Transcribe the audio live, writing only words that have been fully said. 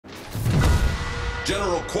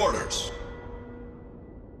General quarters.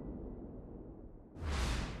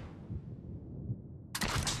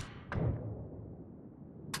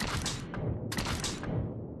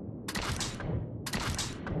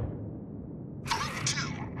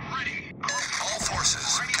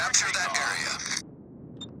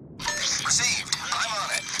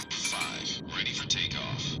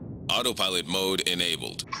 Autopilot mode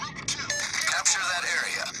enabled. Group 2, capture that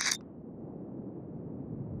area.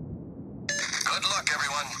 Good luck,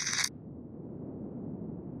 everyone.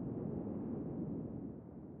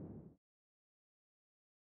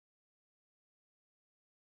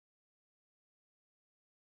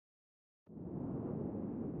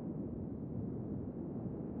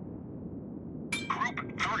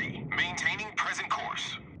 Group 3, maintaining present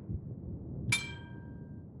course.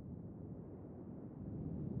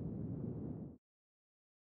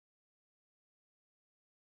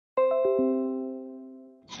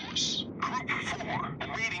 Group 4,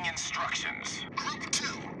 awaiting instructions. Group 2,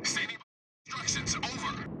 stating instructions,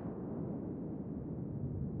 over.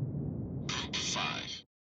 Group 5.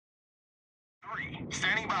 3,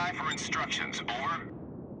 standing by for instructions, over.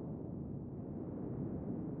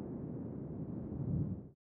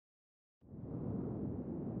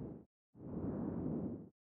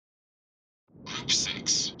 Group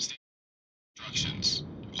 6, instructions,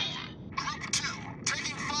 over. Group 2,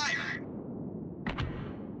 taking fire.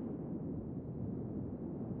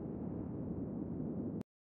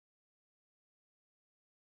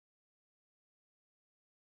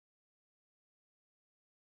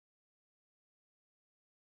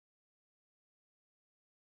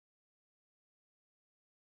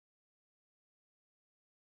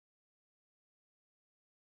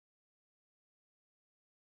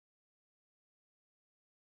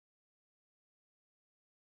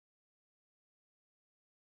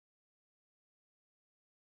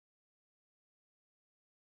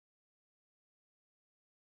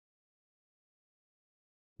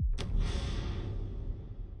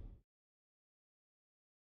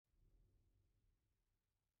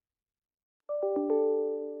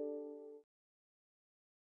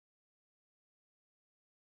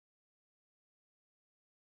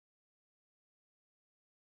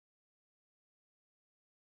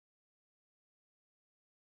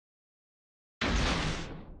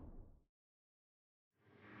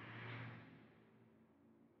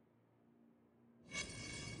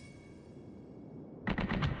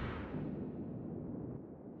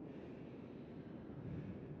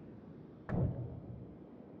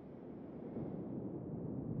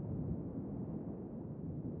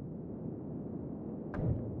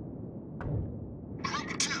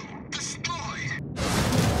 Group 2, destroyed.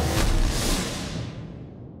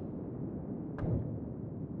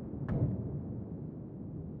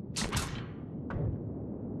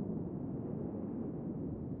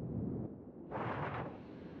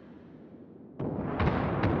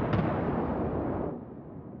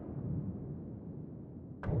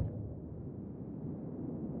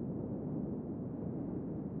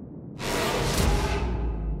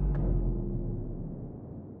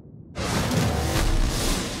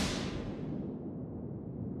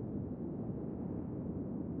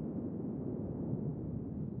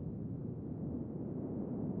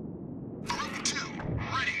 Group 2,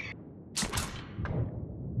 ready.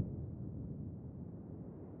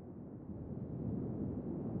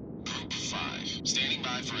 Group 5, standing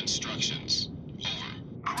by for instructions, over.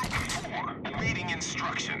 Group 4, awaiting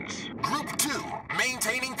instructions. Group 2,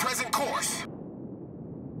 maintaining present course.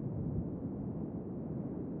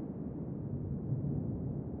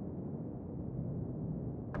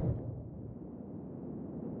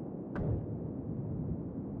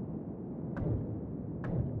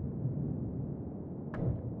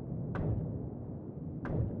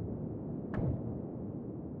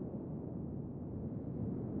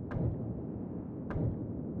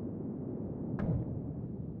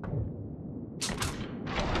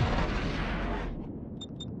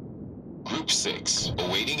 Group 6,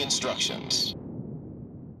 awaiting instructions.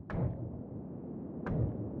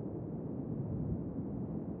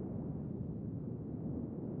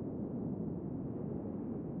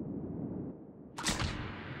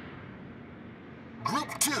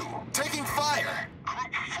 Group 2, taking fire.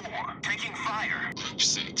 Group 4, taking fire. Group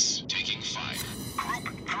 6, taking fire. Group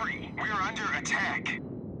 3, we're under attack.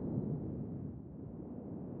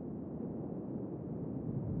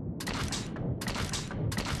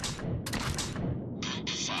 Group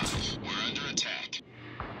 5, we're under attack.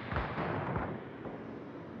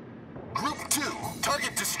 Group 2,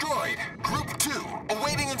 target destroyed. Group 2,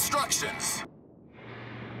 awaiting instructions.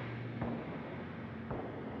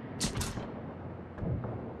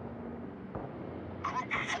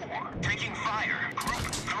 4, taking fire.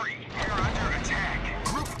 Group 3, we're under attack.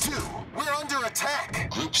 Group 2, we're under attack.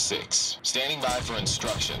 Group 6, standing by for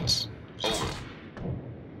instructions. Over.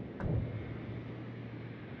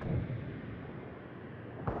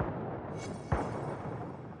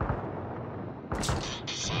 Group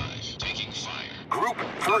 5, taking fire. Group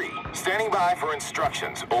 3, standing by for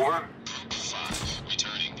instructions. Over. Group 5,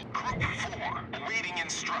 returning. Group 4, awaiting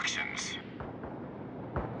instructions.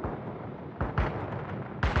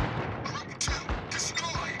 Group 2,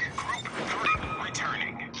 destroyed. Group 3,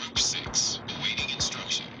 returning. Group 6, awaiting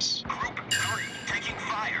instructions. Group 3, taking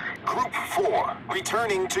fire. Group 4,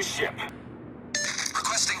 returning to ship.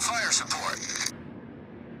 Requesting fire support.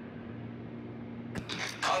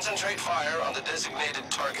 Concentrate fire on the designated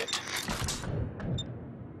target.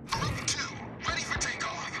 Group 2, ready for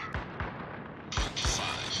takeoff. Group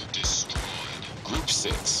 5, destroyed. Group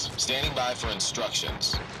 6, standing by for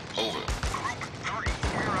instructions. Over. Group 3,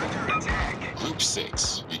 we're under attack. Group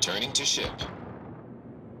 6, returning to ship.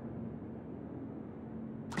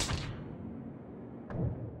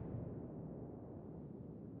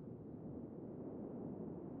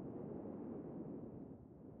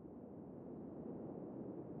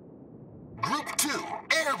 Group 2,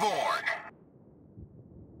 airborne.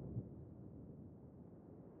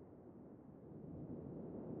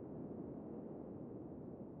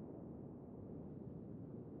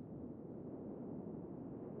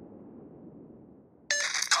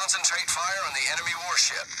 Concentrate fire on the enemy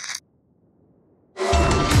warship.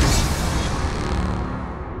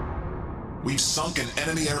 We've sunk an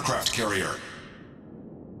enemy aircraft carrier.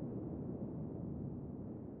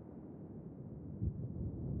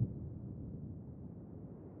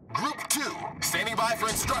 Group 2, standing by for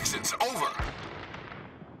instructions. Over.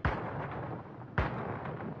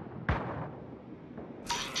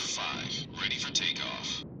 Group 5, ready for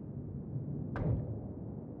takeoff.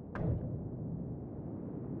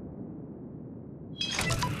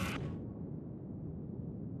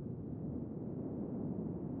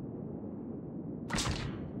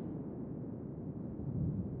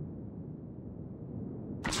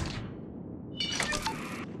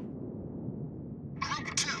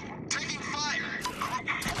 Group 2, taking fire. Group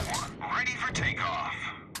 4, ready for takeoff.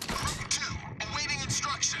 Group 2, awaiting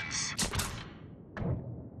instructions.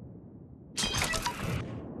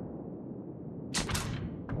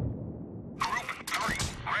 Group 3,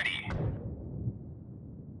 ready.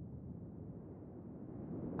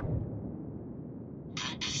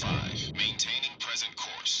 Group 5, maintaining present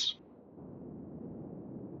course.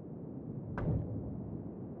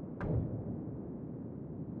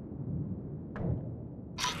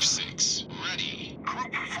 Group 6, ready.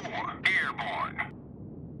 Group 4, airborne.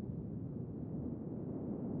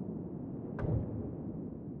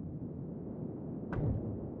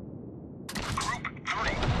 Group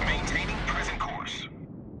 3, maintaining present course.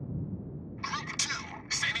 Group 2,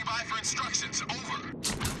 standing by for instructions. Over.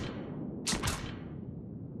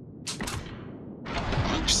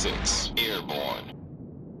 Group 6, airborne.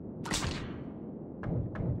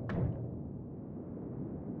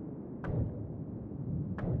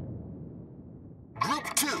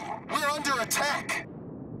 Group 2, we're under attack.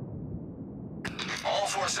 All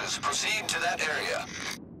forces, proceed to that area.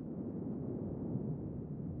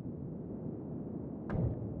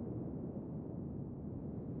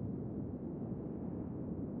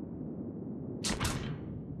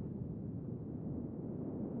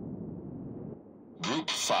 Group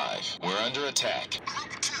 5, we're under attack.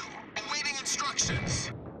 Group 2, awaiting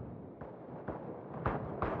instructions.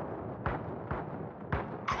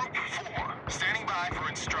 Group 4, standing by for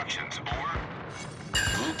instructions. Over.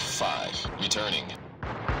 Group 5, returning.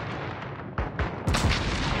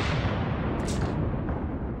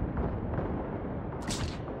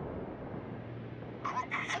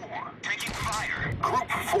 Group 4, taking fire. Group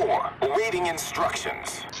 4, awaiting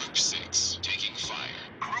instructions. Group 6, taking fire.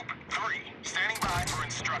 Group 3, standing by for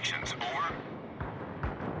instructions. Over.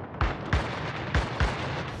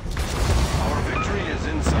 Our victory is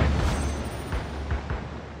in sight.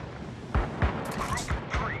 Group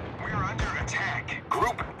 3, we're under attack.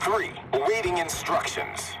 Group 3, awaiting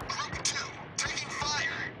instructions. Group 2, taking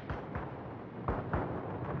fire.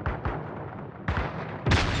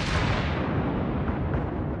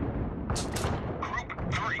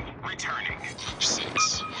 Group 3, returning. Group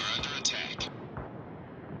 6, we're under attack.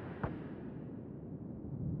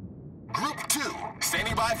 Group 2,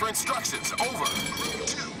 standing by for instructions. Over. Group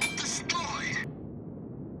 2, destroyed.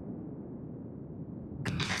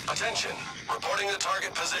 Attention, reporting the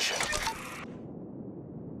target position.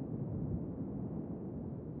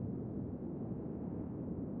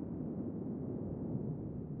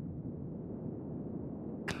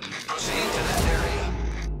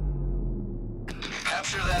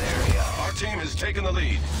 team has taken the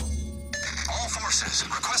lead. All forces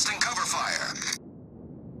requesting cover fire.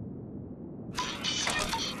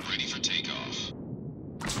 Ready for takeoff.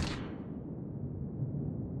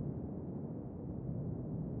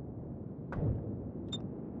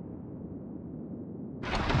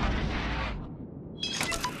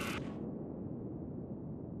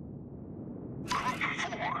 Group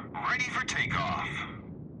 4, ready for takeoff.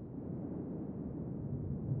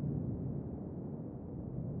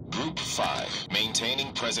 Group 5,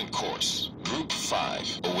 maintaining present course. Group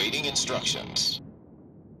 5, awaiting instructions.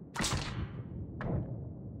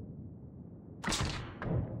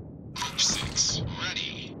 Group 6,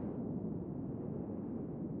 ready.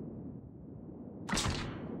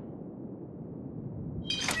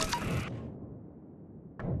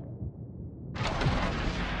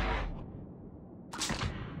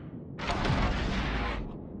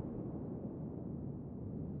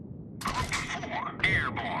 Group 4,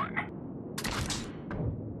 airborne.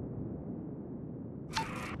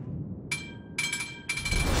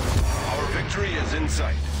 Our victory is in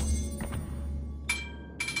sight.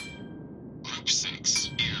 Group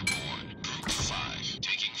 6, airborne. Group 5,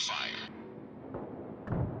 taking fire.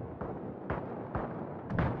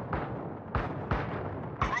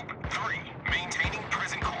 Group 3, maintaining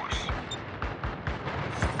present course.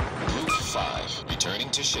 Group 5, returning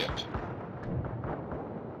to ship.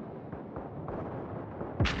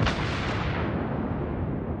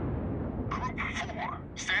 Group 4,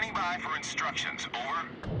 standing by for instructions. Over.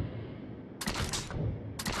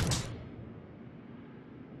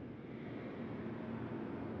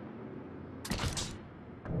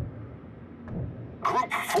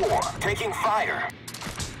 Group 4, taking fire.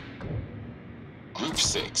 Group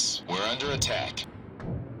 6, we're under attack.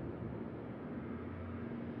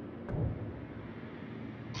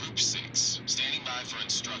 Group 6, standing by for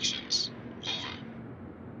instructions. Over.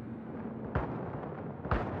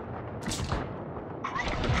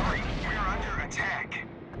 Group 3, we're under attack.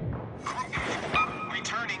 Group 4,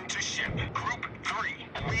 returning to ship. Group 3,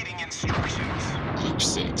 awaiting instructions. Group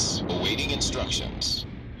 6, awaiting instructions.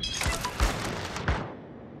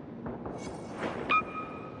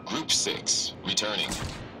 Group 6, returning.